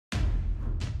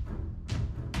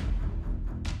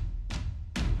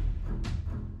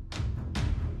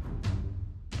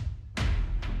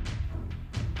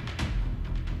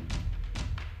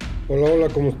Hola, hola,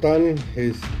 ¿cómo están?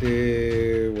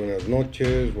 Buenas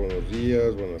noches, buenos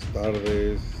días, buenas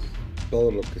tardes,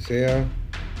 todo lo que sea.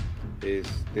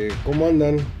 ¿Cómo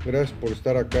andan? Gracias por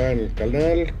estar acá en el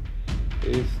canal.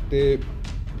 Este,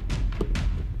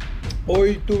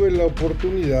 Hoy tuve la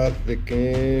oportunidad de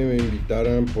que me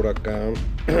invitaran por acá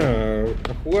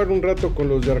a jugar un rato con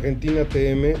los de Argentina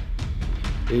TM.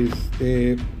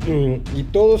 Y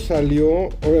todo salió,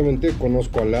 obviamente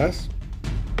conozco a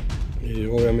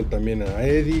obviamente también a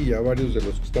Eddie y a varios de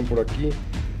los que están por aquí,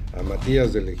 a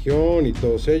Matías de Legión y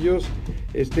todos ellos.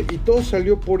 Y todo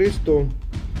salió por esto.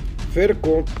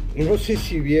 Ferco, no sé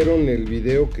si vieron el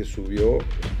video que subió.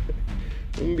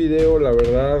 Un video, la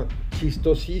verdad,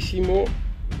 chistosísimo,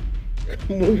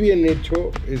 muy bien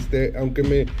hecho. Aunque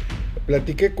me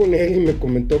platiqué con él y me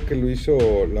comentó que lo hizo,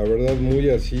 la verdad, muy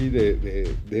así de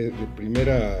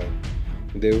primera,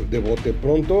 de bote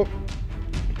pronto.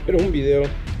 Pero un video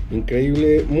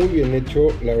increíble, muy bien hecho,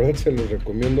 la verdad se los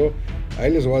recomiendo.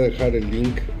 Ahí les voy a dejar el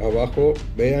link abajo,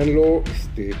 véanlo.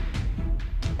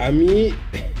 A mí,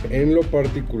 en lo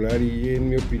particular y en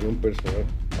mi opinión personal,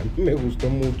 a mí me gustó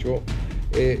mucho.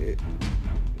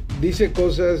 Dice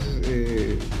cosas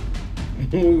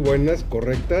muy buenas,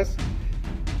 correctas,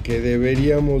 que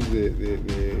deberíamos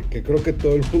que creo que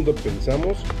todo el mundo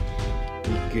pensamos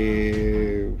y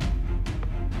que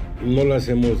no las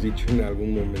hemos dicho en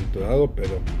algún momento dado,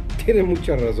 pero tiene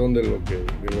mucha razón de lo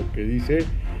que dice.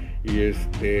 Y es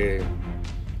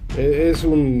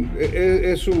un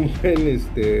buen,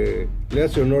 le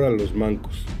hace honor a los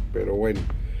mancos, pero bueno,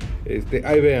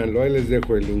 ahí véanlo, ahí les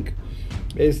dejo el link.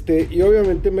 Y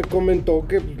obviamente me comentó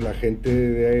que pues, la gente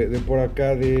de por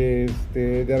acá de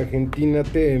Argentina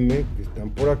TM, que están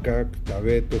por acá, está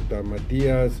Beto, está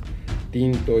Matías,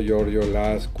 Tinto, Giorgio,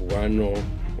 Las, Cubano,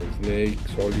 Snake,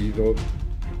 Sólido,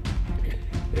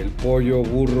 El Pollo,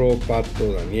 Burro,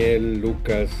 Pato, Daniel,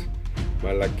 Lucas,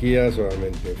 Malaquías,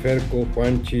 obviamente Ferco,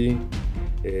 Juanchi,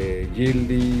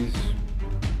 Gildis,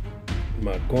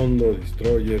 Macondo,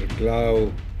 Destroyer,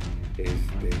 Clau,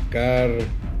 Car,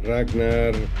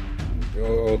 Ragnar,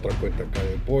 otra cuenta acá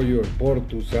de Pollo, el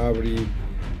Portus, Abri,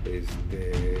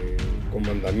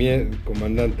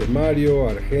 Comandante Mario,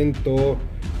 Argento,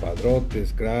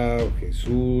 Padrotes, Crab,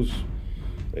 Jesús,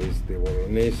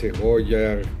 Bolognese,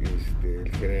 Goya, el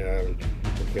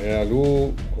general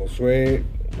U, Josué,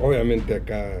 obviamente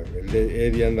acá el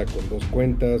Eddie anda con dos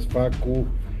cuentas, Facu,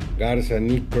 Garza,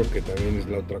 Nicro, que también es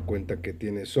la otra cuenta que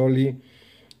tiene Soli,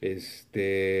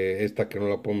 esta que no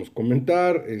la podemos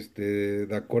comentar,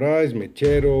 Dacorais,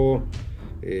 Mechero,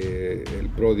 el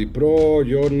Prodi Pro,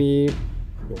 Johnny,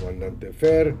 Comandante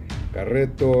Fer,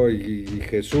 Carreto y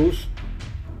Jesús.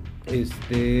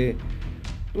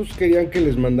 Pues querían que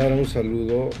les mandara un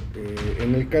saludo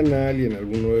en el canal y en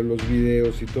alguno de los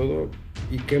videos y todo,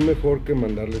 y qué mejor que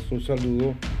mandarles un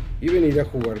saludo y venir a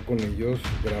jugar con ellos,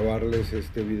 grabarles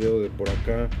este video de por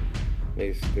acá,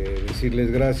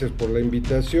 decirles gracias por la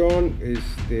invitación,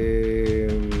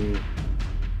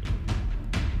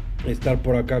 estar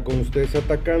por acá con ustedes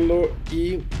atacando.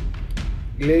 Y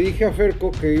le dije a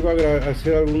Ferco que iba a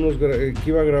hacer que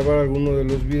iba a grabar algunos de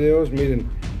los videos. Miren,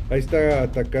 ahí está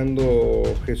atacando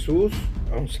Jesús,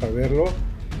 vamos a verlo.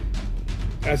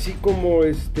 Así como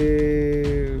pues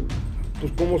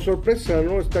como sorpresa,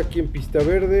 ¿no? Está aquí en pista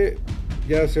verde,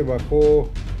 ya se bajó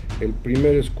el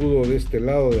primer escudo de este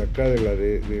lado de acá,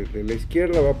 de la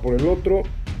izquierda, va por el otro.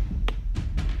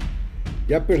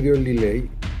 Ya perdió el delay.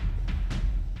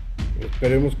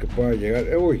 Esperemos que pueda llegar.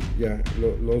 Uy, ya,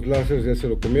 los láseres ya se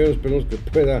lo comieron. Esperemos que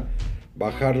pueda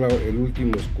bajar el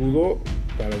último escudo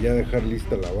para ya dejar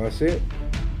lista la base.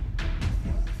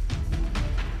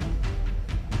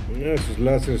 Esos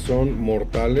láseres son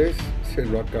mortales, se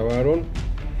lo acabaron.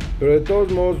 Pero de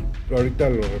todos modos, ahorita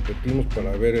lo repetimos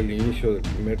para ver el inicio de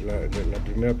la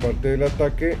primera parte del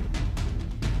ataque.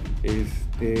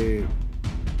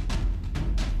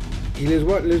 Y les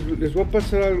voy a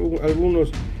pasar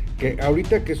algunos que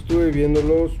ahorita que estuve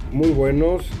viéndolos, muy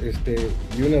buenos,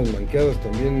 y unas manqueadas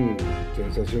también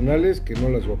sensacionales que no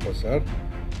las voy a pasar.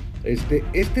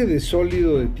 De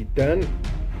sólido de titán,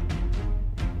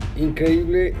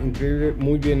 increíble,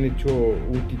 muy bien hecho,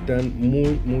 un titán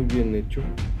muy bien hecho.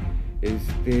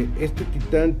 Este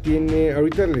titán tiene,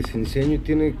 ahorita les enseño,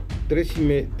 tiene 3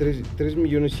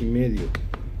 millones y medio,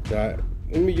 o sea,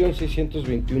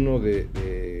 1.621.000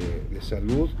 de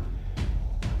salud,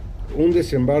 un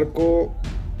desembarco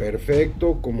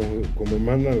perfecto como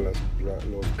mandan los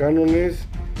cánones,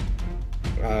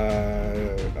 a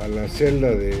la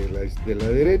celda de la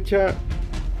derecha,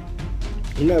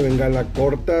 una bengala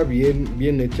corta,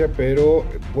 bien hecha, pero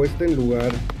puesta en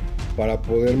lugar para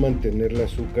poder mantener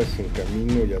las azúcar en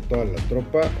camino y a toda la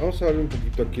tropa. Vamos a darle un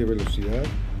poquito aquí de velocidad.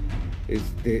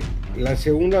 La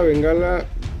segunda bengala,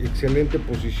 excelente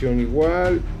posición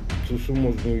igual, sus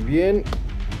humos muy bien.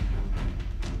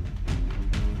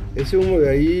 Ese humo de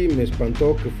ahí me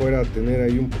espantó que fuera a tener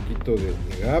ahí un poquito de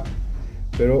gap,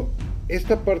 pero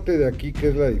esta parte de aquí, que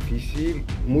es la difícil,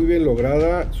 muy bien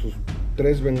lograda. Sus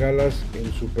 3 bengalas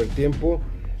en super tiempo.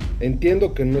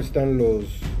 Entiendo que no están los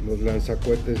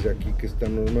lanzacohetes de aquí que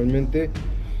están normalmente,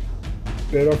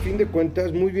 pero a fin de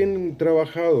cuentas muy bien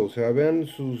trabajado. O sea, vean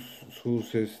sus ¿cómo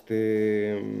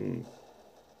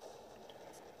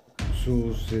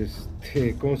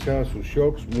se llama? Sus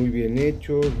shocks muy bien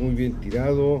hechos, muy bien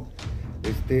tirado.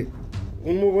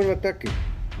 Un muy buen ataque.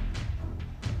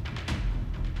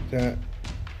 O sea,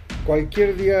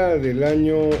 cualquier día del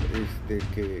año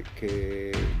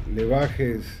que le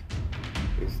bajes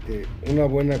una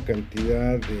buena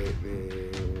cantidad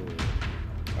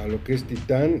a lo que es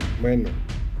titán, bueno,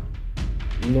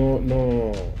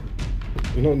 no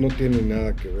tiene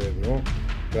nada que ver, ¿no?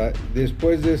 O sea,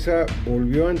 después de esa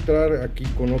volvió a entrar aquí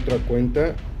con otra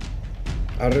cuenta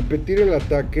a repetir el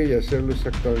ataque y hacerlo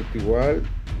exactamente igual.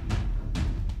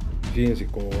 Fíjense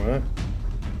cómo va.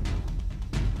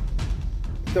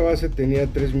 Esta base tenía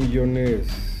 3 millones,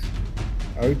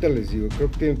 ahorita les digo,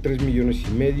 creo que tiene 3 millones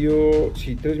y medio,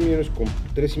 sí, 3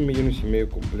 millones y medio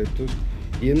completos,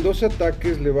 y en 2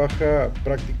 ataques le baja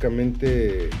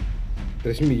prácticamente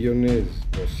 3 millones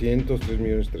 200, 3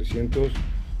 millones 300,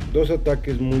 2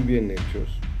 ataques muy bien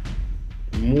hechos,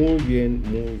 muy bien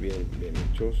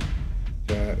hechos.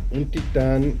 O sea, un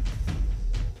titán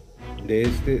de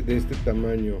este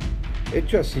tamaño,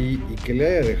 hecho así, y que le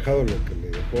haya dejado lo que le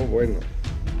dejó, bueno,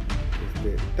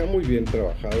 está muy bien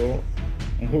trabajado,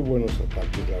 muy buenos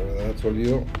ataques, la verdad,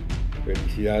 sólido,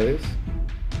 felicidades.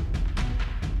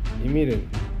 Y miren,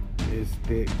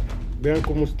 vean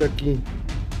cómo está aquí.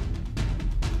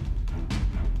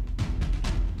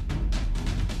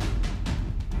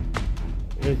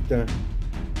 Ahí está,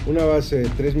 una base de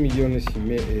 3 millones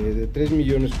de 3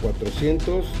 millones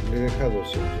 400, le deja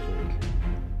 200,000.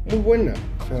 Muy buena,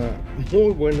 o sea,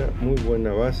 muy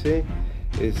buena base.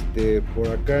 Por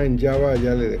acá en Java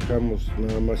ya le dejamos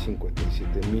nada más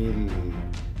 57,000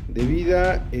 de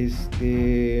vida.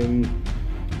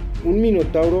 Un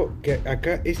minotauro, que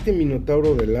acá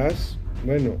minotauro de las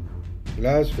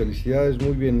felicidades,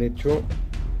 muy bien hecho.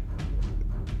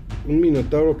 Un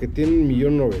minotauro que tiene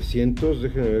 1.900.000,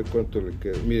 déjenme ver cuánto le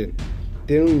queda. Miren,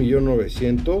 tiene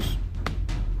 1.900.000,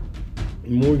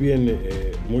 muy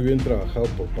bien trabajado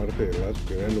por parte de las,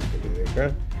 que vean lo que le deja.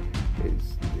 Aquí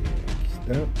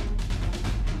está.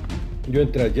 Yo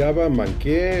entré a Java,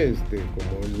 manqué,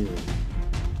 como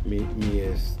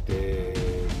es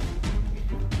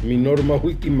mi norma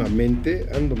últimamente,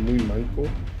 ando muy manco.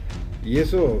 Y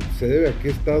eso se debe a que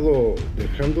he estado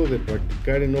dejando de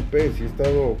practicar en OPs y he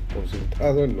estado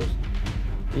concentrado en los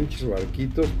pinches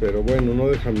barquitos, pero bueno, no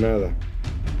dejan nada.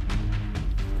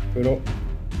 Pero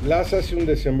las hace un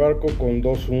desembarco con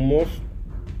 2 humos,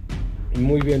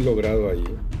 muy bien logrado ahí.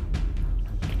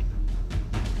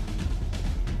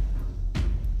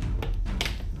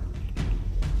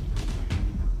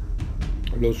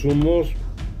 Los humos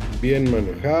bien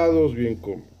manejados, bien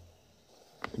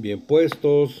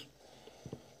puestos.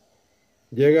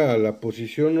 Llega a la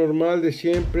posición normal de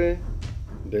siempre,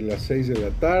 de las 6 de la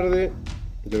tarde,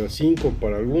 de las 5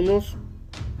 para algunos,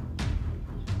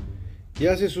 y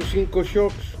hace sus 5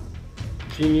 shocks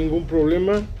sin ningún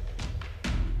problema.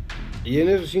 Y en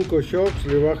esos 5 shocks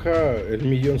le baja el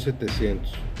 1.700.000.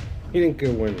 Miren qué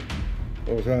bueno.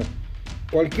 O sea,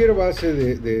 cualquier base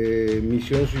de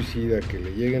misión suicida que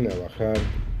le lleguen a bajar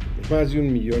más de 1,5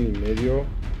 millones,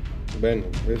 bueno,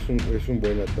 es un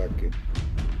buen ataque.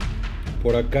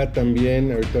 Por acá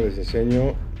también, ahorita les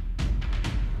enseño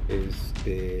lo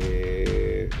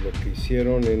que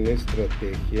hicieron en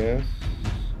estrategias.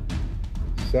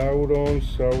 Sauron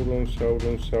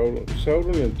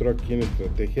entró aquí en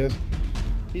estrategias.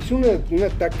 Hizo un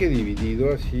ataque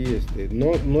dividido, así,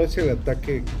 no es el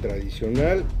ataque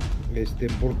tradicional.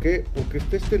 ¿Por qué? Porque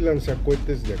está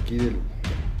lanzacohetes de aquí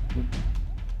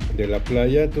de la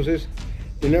playa. Entonces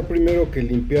tenía primero que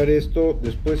limpiar esto,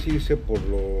 después irse por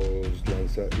los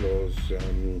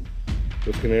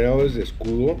generadores de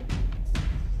escudo.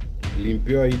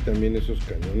 Limpió ahí también esos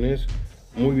cañones,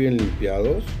 muy bien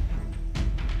limpiados.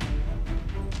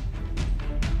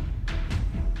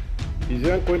 Y se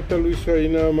dan cuenta, lo hizo ahí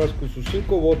nada más con sus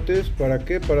 5 botes. ¿Para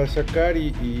qué? Para sacar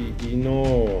y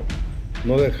no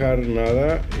dejar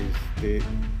nada.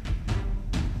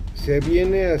 Se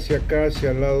viene hacia acá,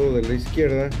 hacia el lado de la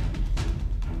izquierda,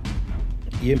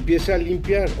 y empieza a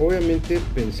limpiar, obviamente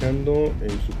pensando en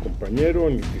su compañero,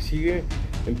 en el que sigue.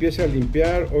 Empieza a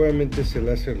limpiar, obviamente ese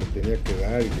láser le tenía que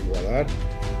dar y le iba a dar,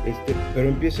 pero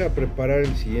empieza a preparar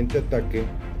el siguiente ataque,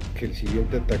 que el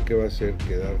siguiente ataque va a ser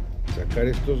sacar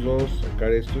estos dos,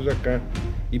 sacar estos de acá,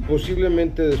 y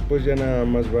posiblemente después ya nada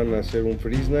más van a hacer un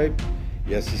free snipe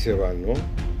y así se van, ¿no?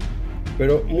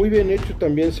 Pero muy bien hecho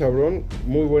también, Sabrón,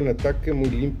 muy buen ataque, muy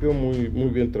limpio, muy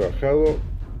bien trabajado.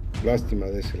 Lástima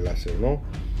de ese láser, ¿no?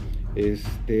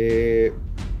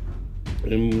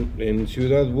 En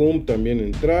Ciudad Boom también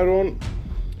entraron,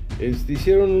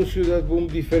 hicieron un Ciudad Boom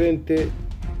diferente,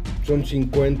 son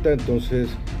 50, entonces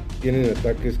tienen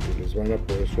ataques que les van a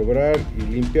poder sobrar, y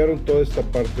limpiaron toda esta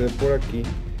parte de por aquí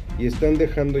y están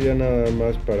dejando ya nada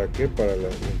más para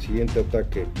el siguiente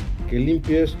ataque, que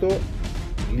limpie esto,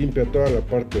 limpia toda la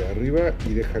parte de arriba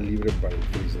y deja libre para el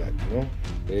free snipe, ¿no?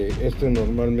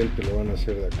 Normalmente lo van a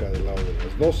hacer de acá del lado de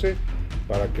las 12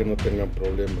 para que no tengan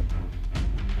problema.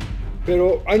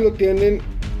 Pero ahí lo tienen.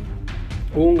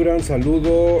 Un gran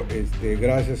saludo,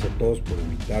 gracias a todos por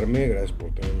invitarme, gracias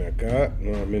por tenerme acá.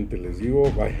 Nuevamente les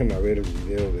digo, vayan a ver el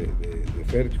video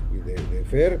de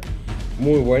Fer,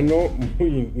 muy bueno,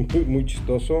 muy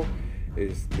chistoso.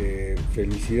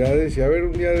 Felicidades, y a ver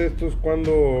un día de estos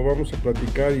cuando vamos a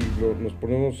platicar y nos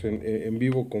ponemos en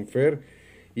vivo con Fer.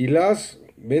 Y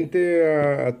vente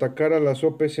a atacar a las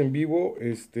OPs en vivo,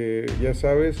 ya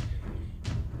sabes,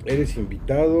 eres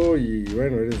invitado y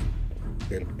bueno, eres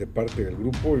de parte del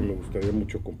grupo, y me gustaría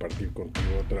mucho compartir contigo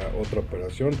otra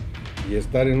operación y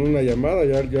estar en una llamada.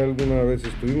 Ya alguna vez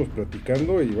estuvimos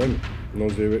platicando y bueno,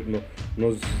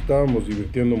 nos estábamos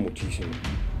divirtiendo muchísimo.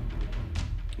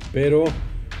 Pero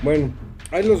bueno,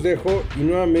 ahí los dejo, y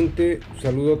nuevamente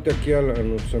saludote aquí a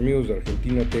nuestros amigos de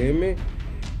Argentina TM,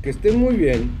 que estén muy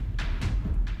bien.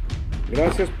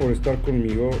 Gracias por estar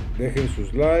conmigo, dejen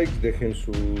sus likes, dejen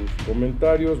sus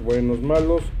comentarios, buenos,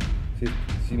 malos.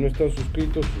 Si no están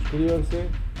suscritos, suscríbanse.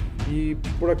 Y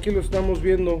por aquí lo estamos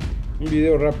viendo, un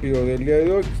video rápido del día de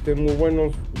hoy. Que estén muy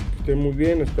buenos, que estén muy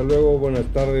bien. Hasta luego, buenas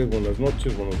tardes, buenas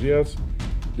noches, buenos días.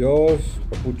 Dios,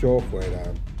 Papucho fuera.